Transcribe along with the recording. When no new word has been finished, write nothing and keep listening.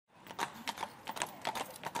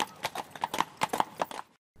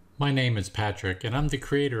My name is Patrick and I'm the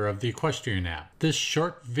creator of the Equestrian App. This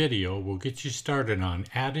short video will get you started on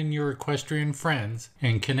adding your equestrian friends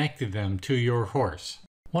and connecting them to your horse.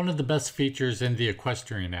 One of the best features in the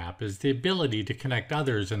Equestrian App is the ability to connect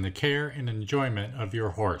others in the care and enjoyment of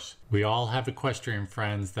your horse. We all have equestrian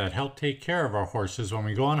friends that help take care of our horses when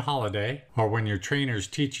we go on holiday, or when your trainer's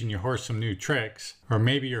teaching your horse some new tricks, or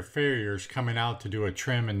maybe your farrier's coming out to do a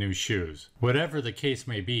trim and new shoes. Whatever the case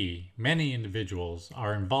may be, many individuals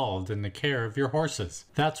are involved in the care of your horses.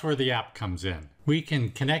 That's where the app comes in. We can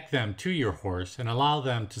connect them to your horse and allow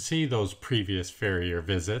them to see those previous farrier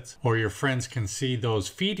visits, or your friends can see those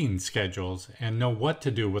feeding schedules and know what to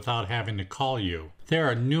do without having to call you. There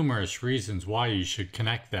are numerous reasons why you should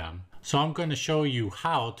connect them, so I'm going to show you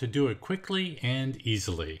how to do it quickly and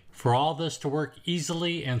easily. For all this to work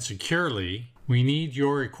easily and securely, we need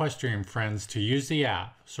your equestrian friends to use the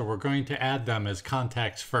app, so we're going to add them as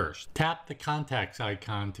contacts first. Tap the contacts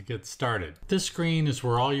icon to get started. This screen is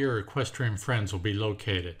where all your equestrian friends will be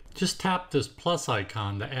located. Just tap this plus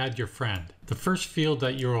icon to add your friend. The first field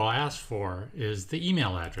that you will ask for is the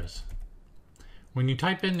email address. When you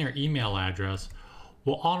type in their email address,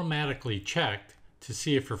 we'll automatically check to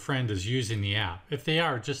see if your friend is using the app. If they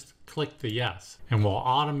are, just click the yes, and we'll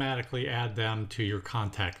automatically add them to your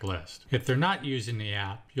contact list. If they're not using the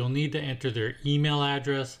app, you'll need to enter their email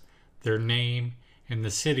address, their name, and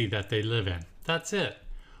the city that they live in. That's it.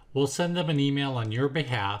 We'll send them an email on your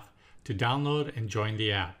behalf to download and join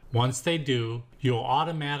the app. Once they do, you'll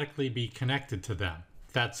automatically be connected to them.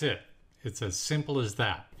 That's it. It's as simple as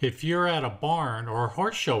that. If you're at a barn or a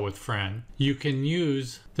horse show with friend, you can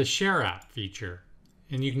use the Share App feature,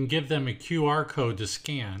 and you can give them a QR code to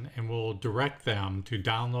scan, and we'll direct them to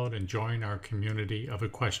download and join our community of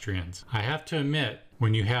equestrians. I have to admit,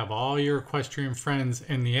 when you have all your equestrian friends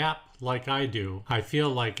in the app like I do, I feel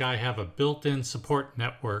like I have a built-in support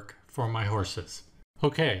network for my horses.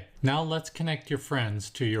 Okay, now let's connect your friends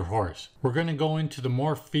to your horse. We're going to go into the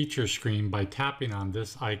More Features screen by tapping on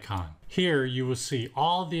this icon. Here you will see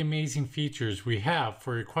all the amazing features we have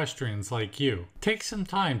for equestrians like you. Take some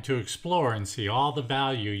time to explore and see all the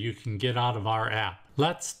value you can get out of our app.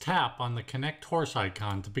 Let's tap on the Connect Horse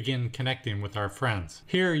icon to begin connecting with our friends.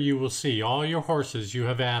 Here you will see all your horses you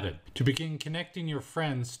have added. To begin connecting your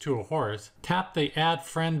friends to a horse, tap the Add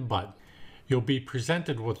Friend button. You'll be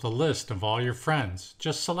presented with a list of all your friends.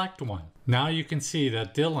 Just select one. Now you can see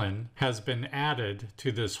that Dylan has been added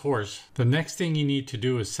to this horse. The next thing you need to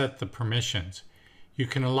do is set the permissions. You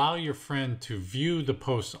can allow your friend to view the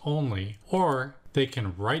posts only, or they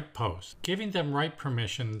can write posts. Giving them write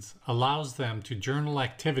permissions allows them to journal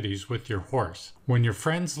activities with your horse. When your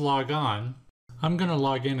friends log on, I'm going to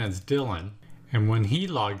log in as Dylan, and when he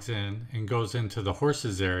logs in and goes into the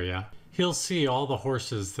horses area, he'll see all the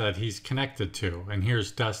horses that he's connected to, and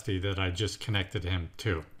here's Dusty that I just connected him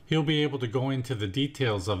to. He'll be able to go into the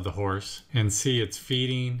details of the horse and see its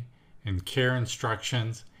feeding and care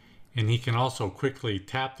instructions, and he can also quickly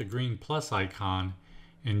tap the green plus icon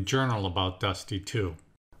and journal about Dusty too.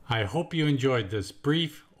 I hope you enjoyed this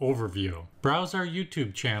brief overview. Browse our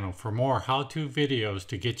YouTube channel for more how-to videos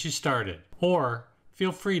to get you started, or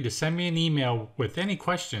feel free to send me an email with any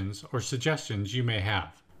questions or suggestions you may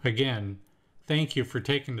have. Again, thank you for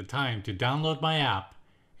taking the time to download my app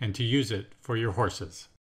and to use it for your horses.